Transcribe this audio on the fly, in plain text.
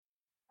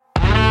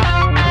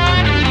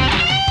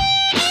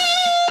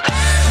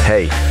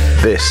Hey,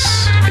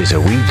 this is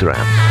a wee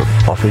dram from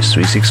Office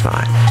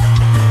 365.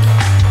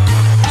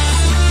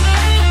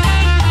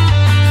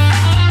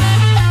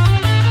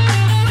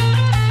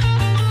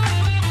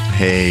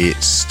 Hey,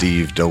 it's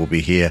Steve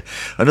Dolby here.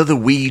 Another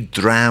wee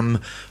dram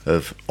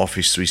of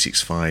Office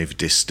 365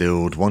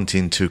 distilled,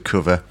 wanting to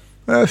cover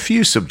a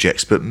few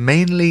subjects, but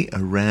mainly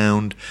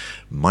around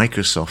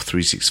Microsoft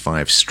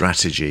 365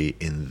 strategy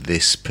in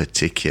this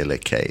particular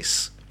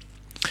case.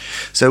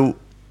 So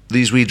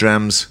these wee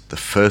drams, the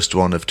first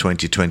one of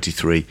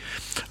 2023,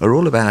 are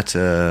all about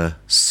a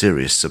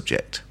serious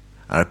subject.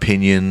 Our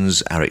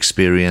opinions, our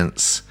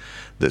experience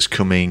that's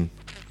coming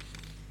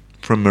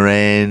from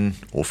Moraine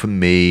or from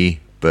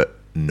me, but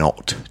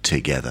not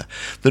together.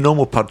 The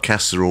normal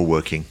podcasts are all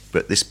working,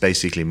 but this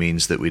basically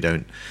means that we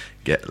don't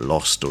get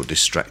lost or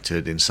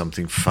distracted in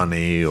something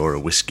funny or a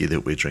whiskey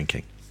that we're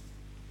drinking.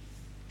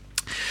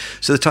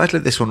 So the title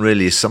of this one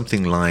really is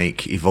something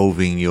like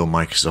Evolving Your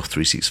Microsoft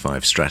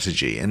 365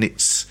 Strategy, and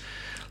it's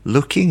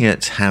looking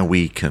at how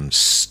we can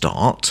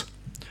start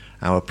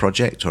our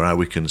project or how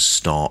we can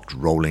start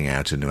rolling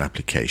out a new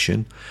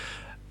application,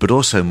 but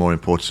also more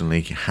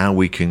importantly, how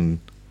we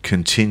can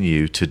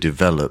continue to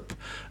develop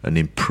and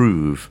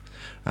improve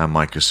our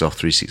Microsoft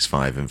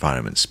 365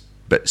 environments.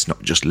 But it's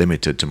not just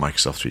limited to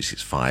Microsoft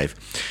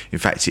 365. In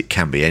fact, it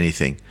can be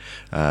anything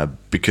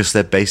because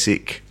they're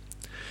basic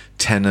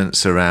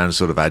tenets around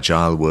sort of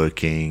agile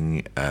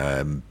working,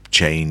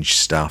 change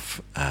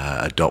stuff,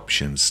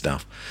 adoption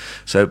stuff.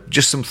 So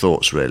just some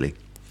thoughts really.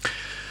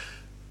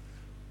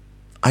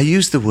 I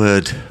use the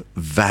word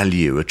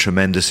value a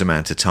tremendous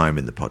amount of time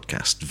in the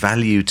podcast.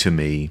 Value to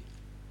me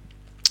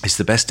is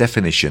the best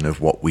definition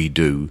of what we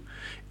do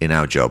in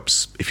our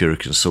jobs. If you're a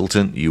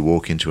consultant, you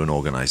walk into an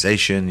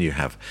organization, you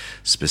have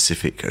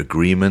specific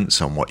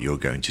agreements on what you're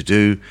going to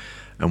do.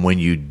 And when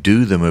you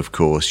do them, of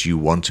course, you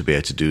want to be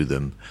able to do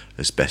them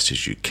as best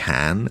as you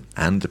can.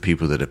 And the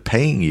people that are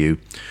paying you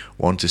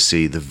want to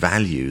see the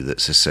value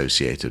that's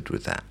associated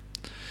with that.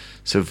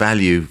 So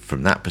value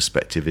from that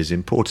perspective is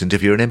important.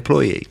 If you're an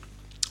employee,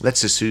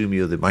 let's assume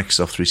you're the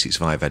Microsoft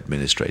 365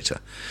 administrator,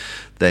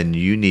 then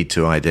you need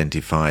to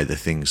identify the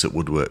things that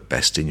would work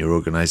best in your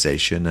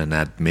organization and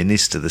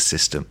administer the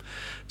system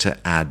to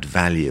add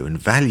value. And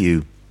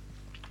value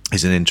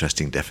is an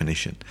interesting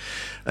definition.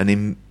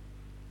 And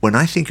when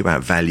I think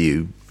about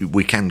value,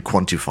 we can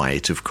quantify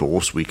it, of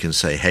course. We can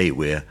say, hey,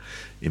 we're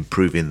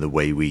improving the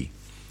way we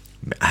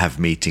have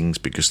meetings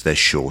because they're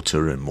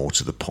shorter and more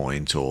to the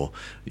point, or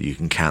you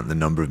can count the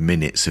number of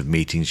minutes of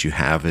meetings you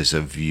have as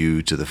a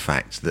view to the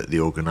fact that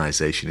the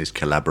organization is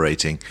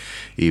collaborating,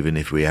 even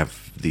if we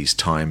have these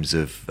times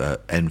of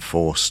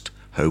enforced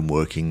home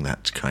working,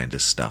 that kind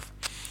of stuff.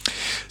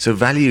 So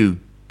value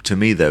to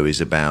me, though,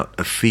 is about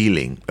a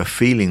feeling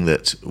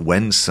that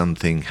when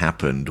something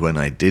happened, when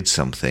I did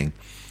something,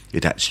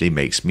 it actually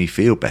makes me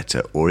feel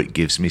better or it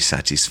gives me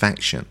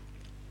satisfaction.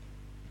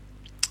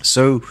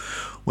 So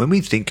when we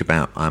think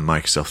about our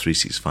Microsoft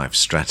 365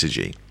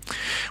 strategy,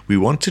 we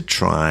want to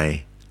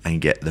try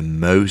and get the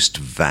most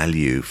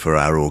value for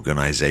our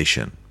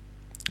organization.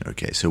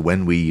 Okay, so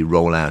when we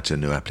roll out a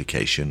new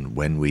application,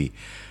 when we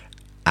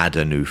add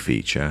a new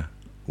feature,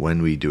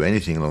 when we do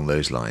anything along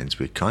those lines,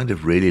 we're kind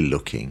of really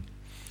looking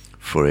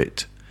for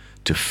it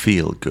to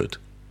feel good.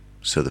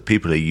 So the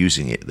people who are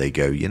using it, they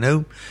go,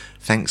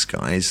 thanks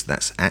guys,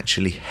 that's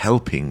actually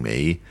helping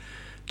me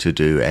to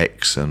do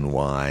X and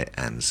Y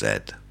and Z.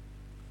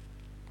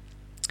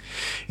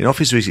 In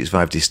Office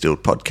 365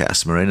 Distilled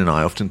Podcast, Moraine and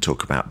I often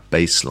talk about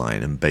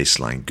baseline and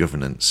baseline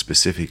governance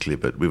specifically,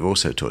 but we've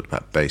also talked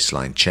about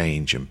baseline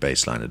change and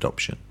baseline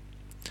adoption.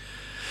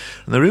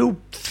 And the real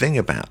thing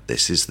about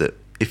this is that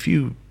if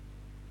you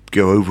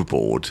go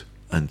overboard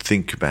and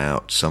think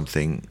about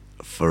something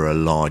for a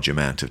large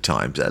amount of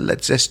time,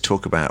 let's just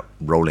talk about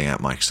rolling out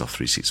Microsoft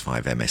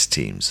 365 MS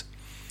Teams.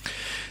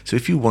 So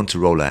if you want to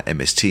roll out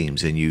MS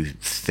Teams and you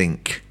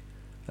think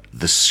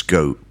the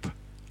scope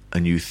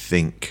and you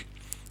think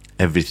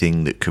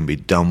everything that can be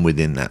done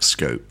within that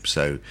scope,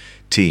 so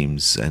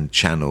teams and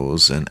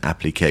channels and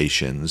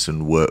applications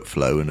and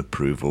workflow and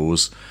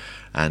approvals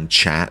and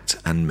chat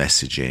and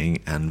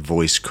messaging and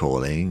voice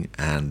calling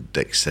and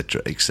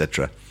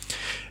etc.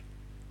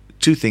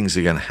 Two things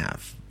are going to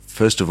have.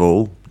 First of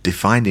all,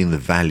 defining the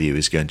value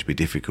is going to be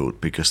difficult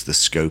because the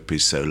scope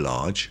is so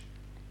large.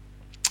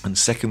 And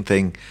second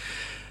thing,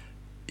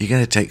 you're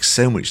going to take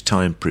so much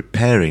time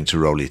preparing to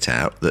roll it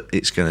out that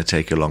it's going to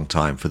take a long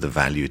time for the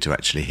value to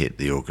actually hit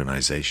the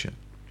organization.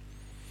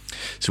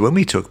 So when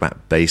we talk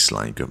about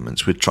baseline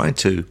governance, we're trying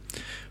to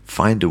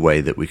find a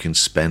way that we can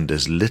spend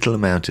as little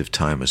amount of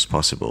time as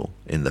possible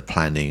in the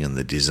planning and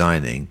the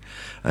designing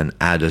and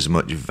add as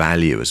much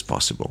value as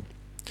possible.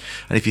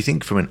 And if you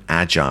think from an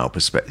agile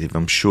perspective,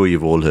 I'm sure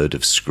you've all heard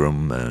of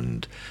Scrum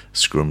and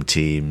Scrum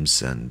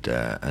teams and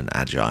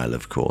Agile,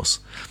 of course.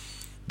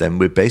 Then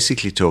we're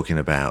basically talking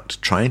about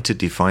trying to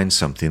define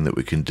something that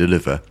we can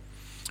deliver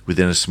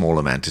within a small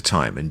amount of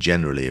time. And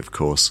generally, of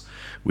course,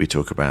 we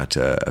talk about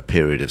a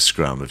period of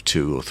Scrum of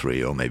 2 or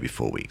 3 or maybe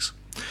 4 weeks.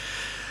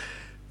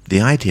 the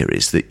idea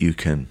is that you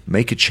can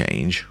make a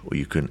change or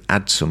you can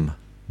add some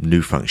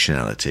new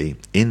functionality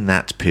in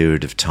that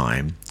period of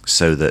time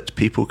so that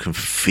people can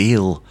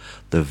feel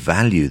the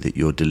value that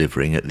you're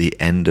delivering at the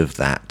end of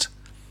that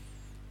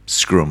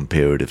Scrum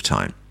period of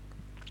time.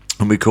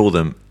 And we call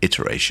them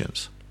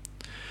iterations.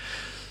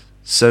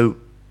 So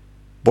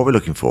what we're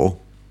looking for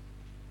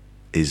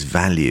is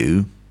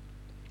value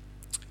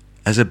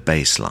as a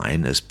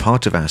baseline, as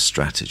part of our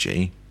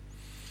strategy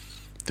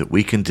that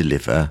we can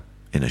deliver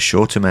in a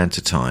short amount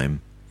of time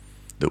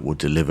that will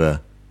deliver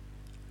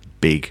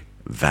big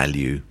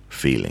value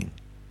feeling.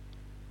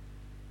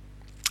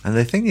 And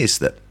the thing is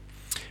that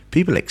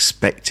people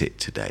expect it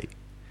today.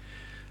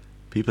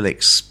 People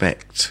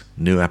expect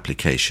new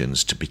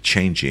applications to be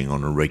changing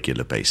on a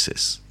regular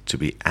basis, to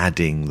be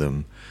adding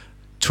them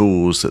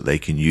tools that they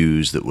can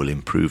use that will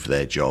improve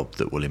their job,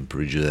 that will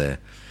improve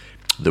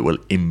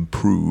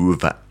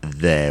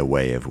their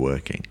way of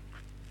working.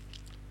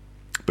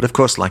 But of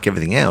course, like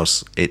everything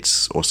else,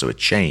 it's also a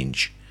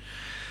change.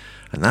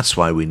 And that's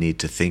why we need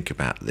to think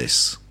about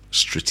this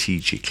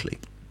strategically,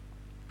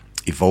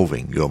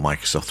 evolving your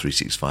Microsoft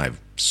 365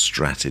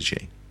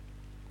 strategy.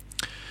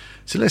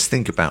 So let's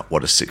think about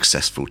what a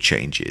successful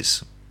change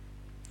is.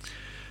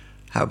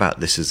 How about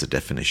this as a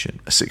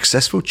definition? A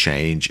successful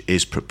change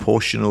is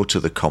proportional to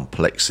the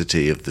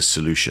complexity of the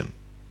solution.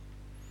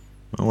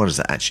 Well, what does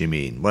that actually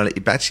mean? Well,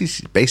 it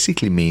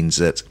basically means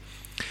that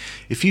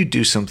if you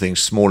do something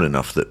small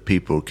enough that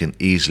people can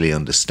easily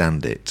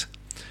understand it,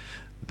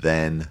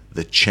 then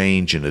the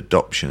change and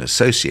adoption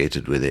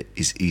associated with it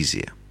is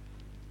easier.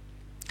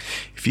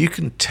 If you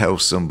can tell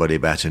somebody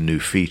about a new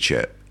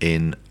feature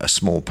in a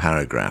small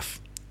paragraph,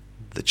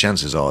 the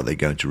chances are they're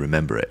going to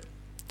remember it.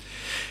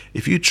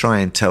 If you try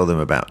and tell them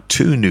about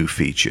 2 new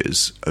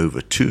features over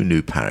 2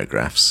 new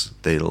paragraphs,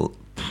 they'll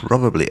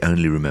probably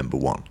only remember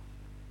 1.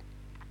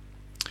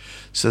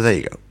 So there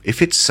you go. If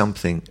it's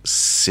something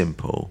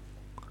simple,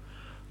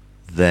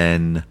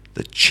 then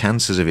the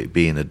chances of it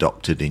being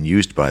adopted and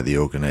used by the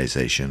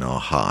organization are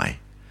high.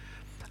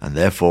 And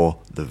therefore,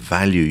 the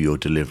value you're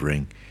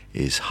delivering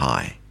is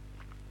high.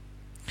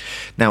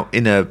 Now,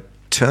 in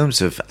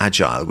terms of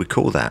Agile, we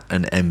call that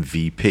an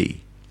MVP.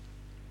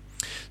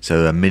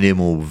 So a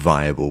minimal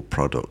viable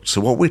product.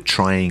 So what we're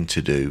trying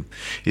to do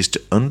is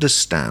to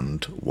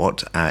understand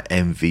what our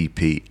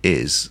MVP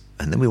is,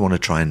 and then we want to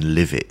try and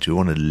live it. We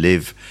want to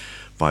live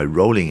by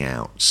rolling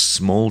out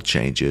small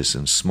changes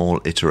and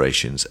small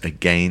iterations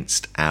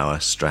against our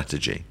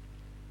strategy.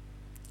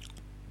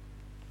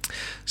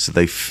 So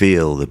they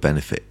feel the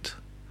benefit.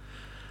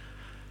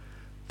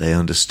 They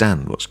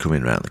understand what's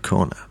coming around the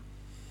corner.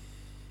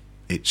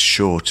 It's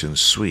short and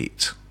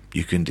sweet.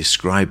 You can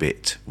describe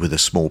it with a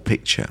small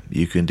picture.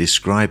 You can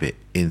describe it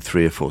in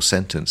 3 or 4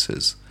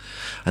 sentences.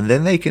 And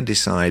then they can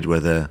decide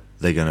whether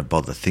they're going to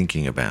bother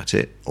thinking about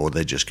it or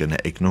they're just going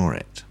to ignore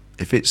it.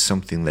 If it's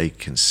something they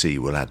can see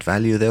will add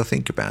value, they'll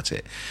think about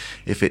it.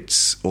 If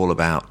it's all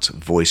about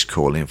voice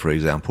calling, for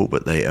example,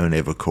 but they only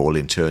ever call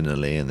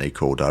internally and they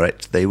call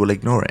direct, they will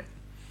ignore it.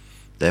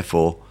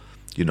 Therefore,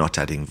 you're not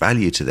adding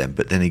value to them,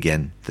 but then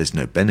again, there's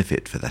no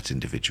benefit for that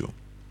individual.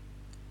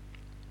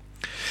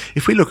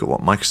 If we look at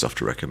what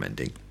Microsoft are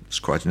recommending, it's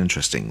quite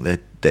interesting.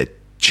 Their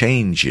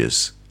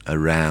changes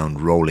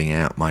around rolling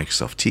out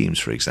Microsoft Teams,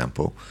 for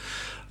example,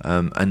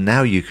 and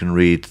now you can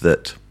read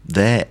that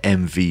their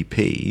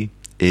MVP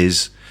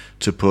is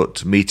to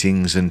put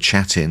meetings and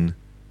chatting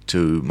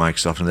to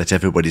Microsoft and let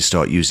everybody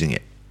start using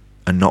it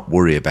and not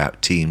worry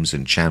about Teams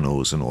and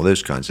channels and all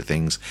those kinds of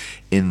things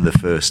in the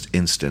first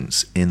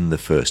instance, in the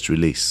first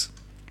release.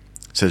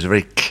 So it's a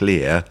very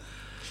clear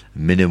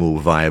minimal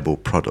viable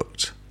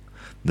product.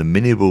 The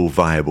minimal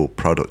viable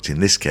product in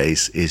this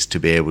case is to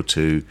be able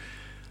to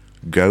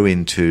go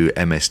into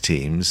MS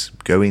Teams,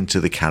 go into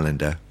the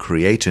calendar,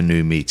 create a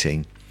new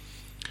meeting,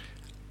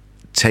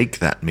 take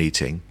that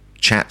meeting,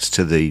 chat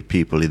to the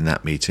people in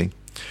that meeting,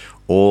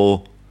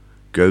 or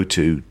go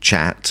to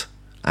chat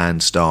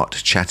and start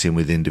chatting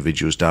with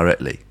individuals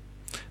directly.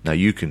 Now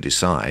you can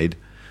decide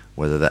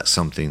whether that's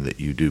something that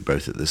you do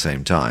both at the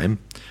same time,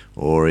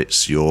 or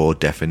it's your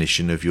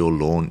definition of your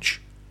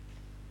launch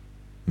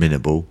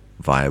minimal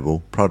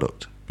viable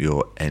product,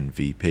 your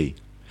MVP.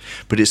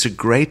 But it's a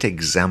great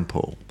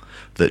example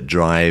that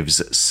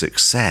drives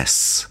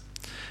success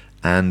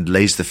and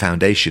lays the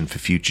foundation for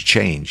future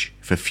change,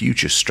 for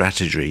future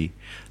strategy,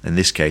 in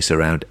this case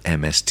around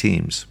MS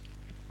Teams.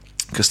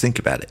 Because think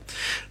about it.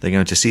 They're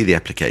going to see the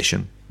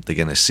application. They're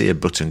going to see a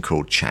button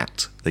called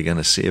Chat. They're going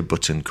to see a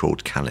button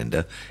called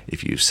Calendar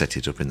if you've set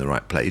it up in the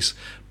right place.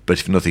 But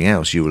if nothing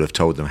else, you will have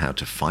told them how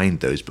to find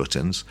those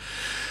buttons.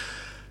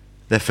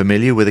 They're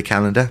familiar with a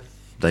calendar.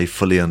 They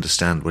fully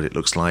understand what it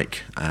looks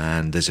like.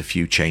 And there's a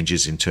few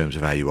changes in terms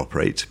of how you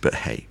operate. But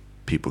hey,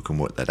 people can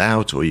work that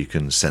out, or you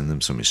can send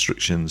them some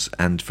instructions.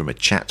 And from a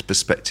chat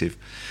perspective,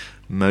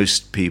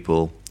 most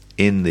people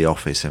in the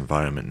office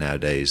environment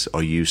nowadays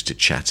are used to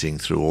chatting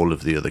through all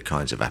of the other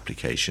kinds of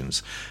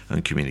applications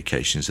and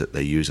communications that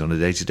they use on a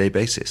day-to-day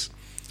basis.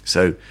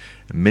 So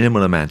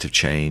minimal amount of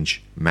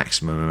change,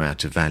 maximum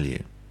amount of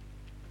value.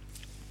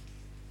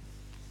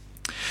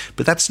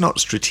 But that's not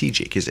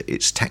strategic, is it?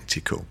 It's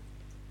tactical.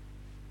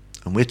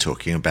 And we're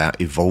talking about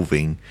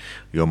evolving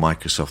your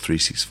Microsoft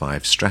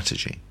 365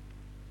 strategy.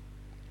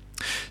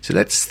 So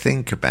let's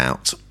think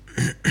about,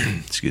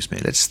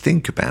 let's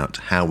think about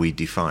how we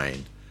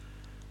define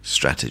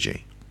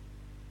strategy.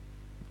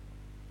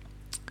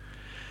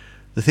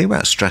 The thing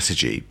about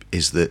strategy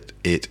is that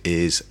it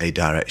is a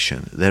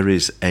direction. There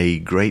is a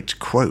great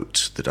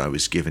quote that I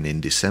was given in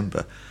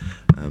December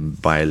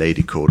by a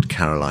lady called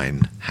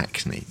Caroline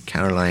Hackney.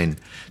 Caroline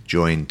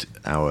joined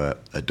our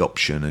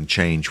adoption and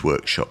change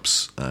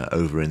workshops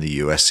over in the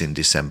US in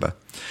December.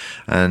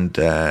 And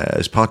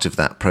as part of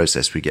that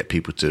process, we get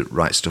people to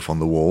write stuff on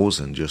the walls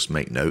and just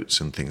make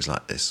notes and things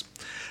like this.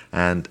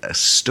 And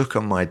stuck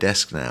on my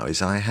desk now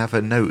is I have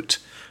a note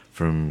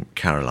from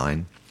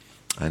Caroline.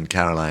 And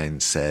Caroline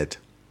said,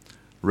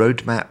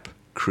 roadmap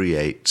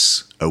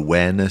creates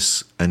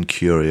awareness and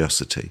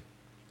curiosity.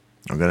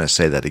 I'm going to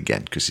say that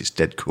again because it's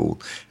dead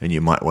cool and you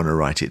might want to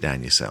write it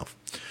down yourself.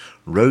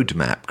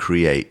 Roadmap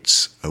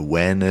creates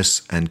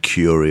awareness and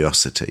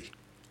curiosity.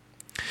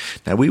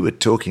 Now, we were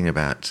talking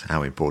about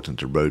how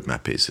important a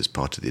roadmap is as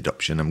part of the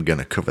adoption. I'm going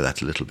to cover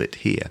that a little bit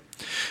here.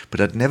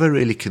 But I'd never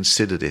really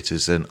considered it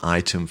as an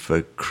item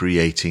for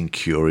creating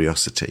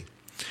curiosity.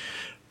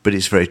 But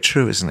it's very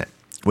true, isn't it?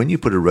 When you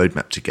put a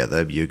roadmap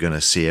together, you're going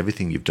to see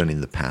everything you've done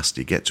in the past.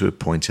 You get to a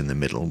point in the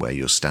middle where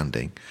you're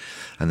standing,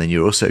 and then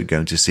you're also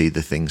going to see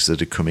the things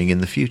that are coming in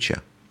the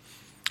future.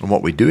 And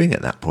what we're doing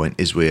at that point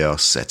is we are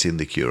setting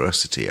the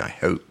curiosity, I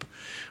hope.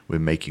 We're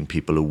making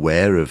people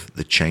aware of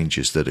the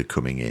changes that are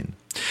coming in.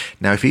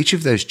 Now, if each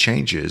of those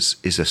changes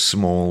is a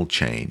small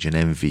change, an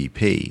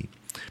MVP,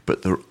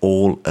 but they're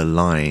all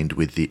aligned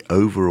with the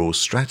overall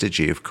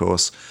strategy, of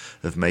course,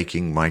 of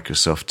making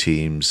Microsoft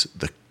Teams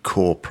the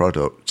core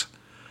product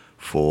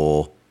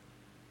for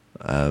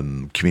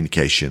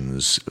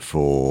communications,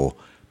 for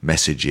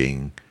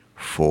messaging,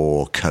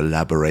 for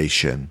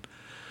collaboration,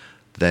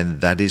 then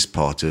that is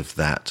part of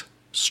that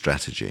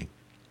strategy.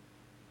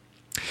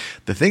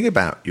 The thing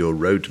about your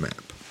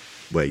roadmap,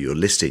 where you're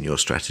listing your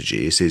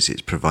strategy, is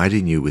it's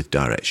providing you with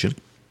direction,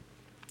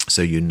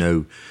 so you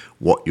know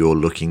what you're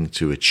looking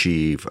to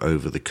achieve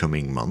over the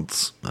coming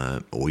months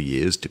or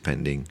years,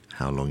 depending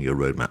how long your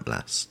roadmap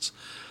lasts.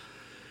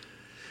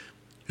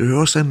 You're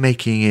also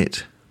making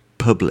it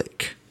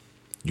public.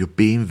 You're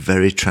being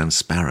very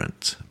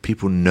transparent.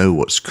 People know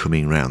what's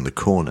coming round the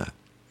corner,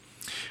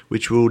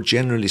 which will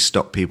generally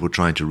stop people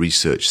trying to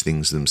research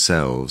things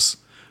themselves,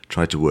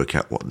 try to work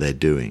out what they're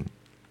doing.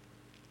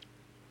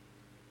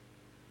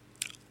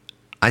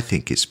 I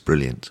think it's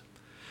brilliant.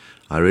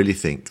 I really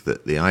think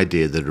that the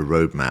idea that a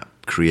roadmap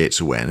creates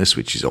awareness,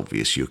 which is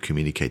obvious, you're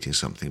communicating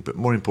something, but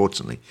more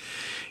importantly,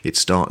 it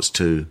starts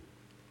to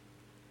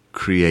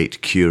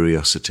create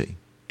curiosity.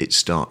 It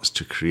starts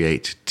to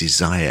create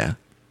desire,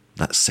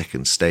 that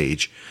second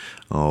stage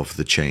of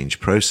the change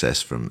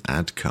process from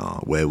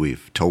ADKAR, where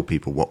we've told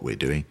people what we're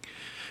doing,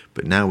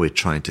 but now we're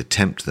trying to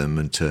tempt them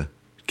and to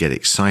get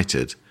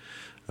excited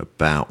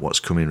about what's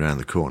coming around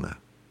the corner.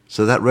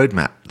 So that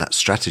roadmap, that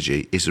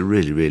strategy, is a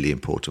really, really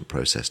important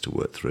process to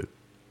work through.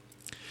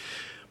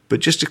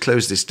 But just to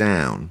close this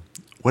down,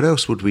 what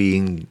else would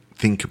we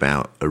think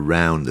about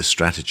around the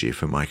strategy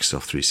for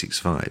Microsoft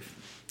 365?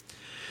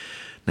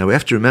 Now, we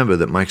have to remember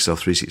that Microsoft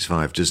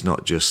 365 does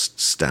not just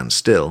stand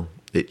still.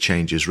 It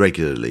changes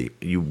regularly.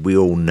 We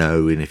all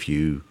know, and if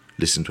you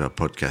listen to our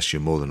podcast,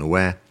 you're more than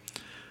aware,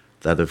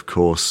 that, of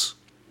course,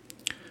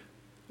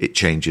 it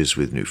changes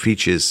with new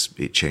features,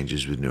 it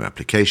changes with new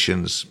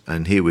applications,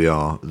 and here we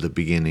are at the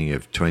beginning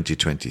of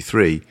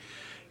 2023.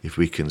 If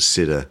we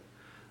consider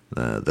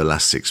the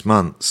last 6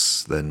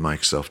 months, then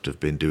Microsoft have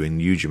been doing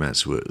huge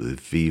amounts of work with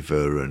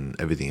Viva and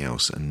everything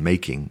else and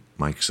making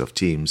Microsoft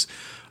Teams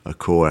a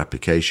core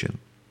application.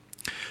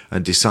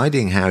 And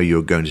deciding how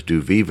you're going to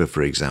do Viva,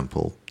 for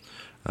example,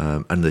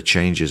 and the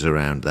changes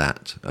around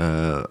that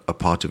are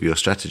part of your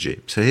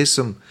strategy. So here's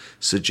some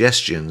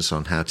suggestions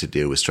on how to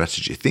deal with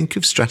strategy. Think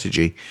of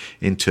strategy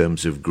in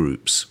terms of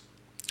groups.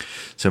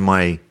 So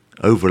my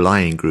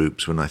overlying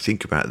groups, when I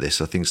think about this,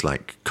 are things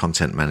like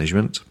content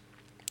management,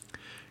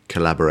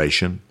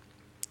 collaboration,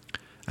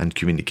 and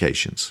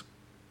communications.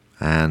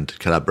 And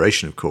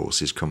collaboration, of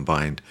course, is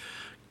combined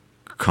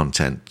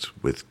content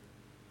with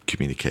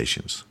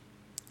communications.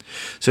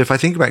 So if I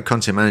think about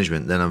content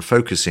management, then I'm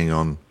focusing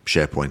on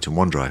SharePoint and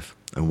OneDrive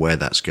and where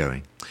that's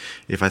going.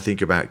 If I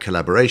think about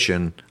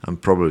collaboration, I'm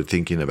probably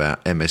thinking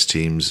about MS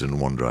Teams and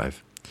OneDrive.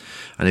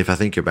 And if I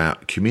think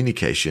about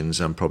communications,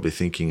 I'm probably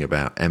thinking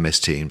about MS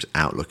Teams,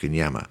 Outlook, and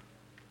Yammer.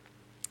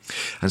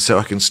 And so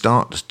I can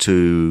start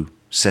to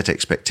set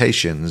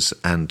expectations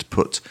and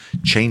put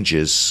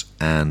changes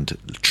and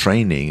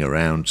training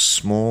around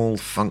small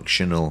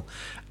functional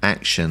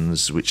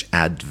actions which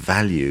add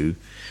value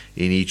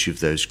in each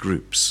of those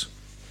groups.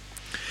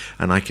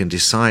 And I can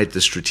decide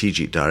the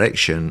strategic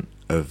direction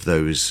of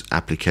those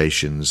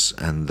applications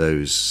and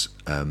those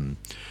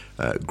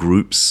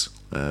groups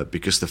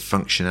because the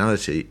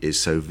functionality is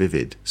so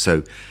vivid.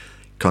 So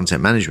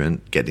Content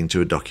management, getting to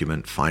a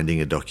document,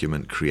 finding a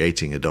document,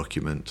 creating a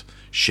document,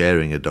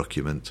 sharing a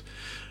document,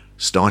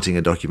 starting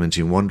a document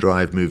in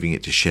OneDrive, moving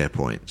it to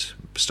SharePoint,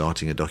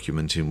 starting a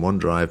document in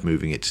OneDrive,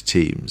 moving it to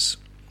Teams.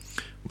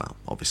 Well,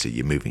 obviously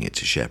you're moving it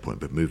to SharePoint,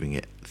 but moving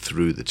it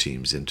through the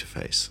Teams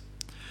interface.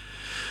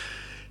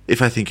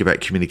 If I think about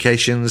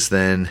communications,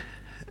 then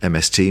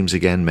MS Teams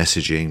again,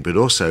 messaging, but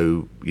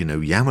also,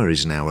 Yammer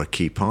is now a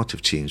key part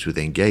of Teams with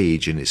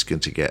Engage, and it's going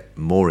to get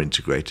more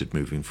integrated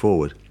moving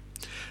forward.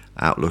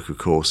 Outlook, of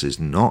course,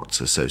 is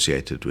not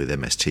associated with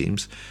MS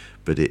Teams,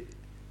 but it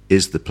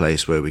is the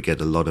place where we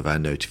get a lot of our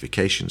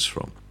notifications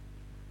from.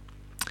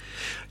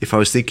 If I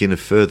was thinking of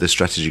further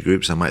strategy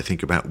groups, I might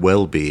think about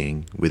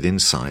well-being with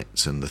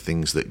insights and the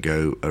things that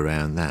go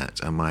around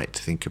that. I might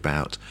think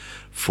about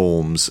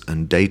forms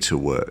and data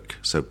work,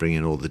 so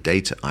bringing all the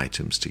data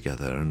items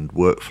together, and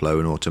workflow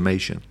and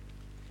automation.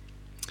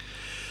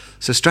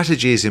 So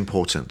strategy is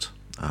important,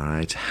 all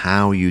right?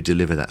 How you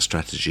deliver that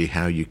strategy,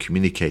 how you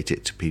communicate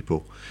it to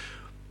people,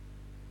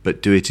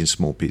 but do it in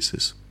small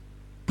pieces.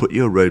 Put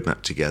your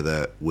roadmap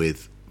together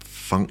with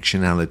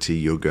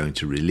functionality you're going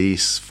to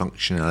release,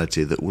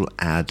 functionality that will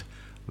add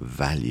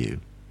value.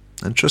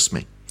 And trust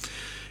me,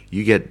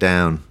 you get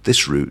down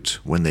this route,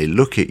 when they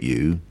look at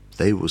you,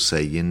 they will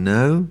say,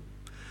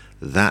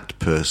 that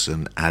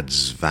person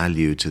adds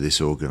value to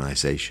this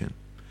organization.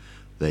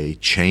 They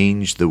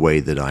change the way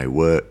that I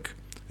work.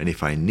 And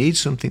if I need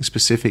something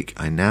specific,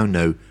 I now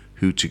know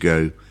who to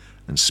go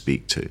and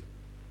speak to.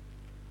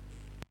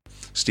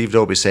 Steve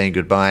Dolby saying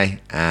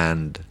goodbye,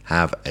 and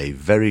have a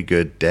very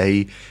good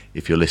day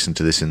if you listen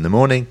to this in the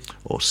morning,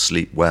 or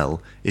sleep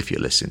well if you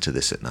listen to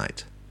this at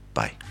night.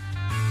 Bye.